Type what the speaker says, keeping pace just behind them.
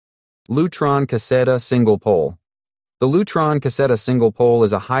Lutron Caseta Single Pole. The Lutron Caseta Single Pole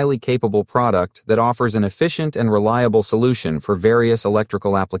is a highly capable product that offers an efficient and reliable solution for various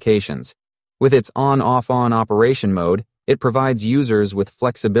electrical applications. With its on-off-on operation mode, it provides users with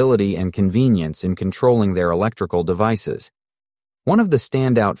flexibility and convenience in controlling their electrical devices. One of the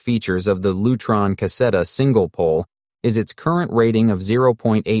standout features of the Lutron Caseta Single Pole is its current rating of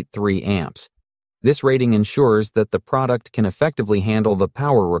 0.83 amps. This rating ensures that the product can effectively handle the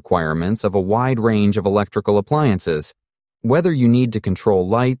power requirements of a wide range of electrical appliances. Whether you need to control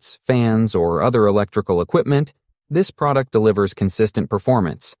lights, fans, or other electrical equipment, this product delivers consistent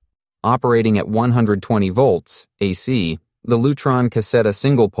performance. Operating at 120 volts AC, the Lutron Caseta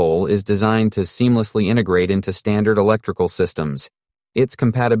Single Pole is designed to seamlessly integrate into standard electrical systems. Its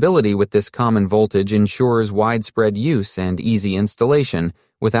compatibility with this common voltage ensures widespread use and easy installation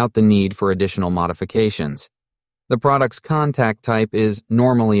without the need for additional modifications. The product's contact type is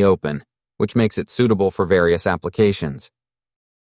normally open, which makes it suitable for various applications.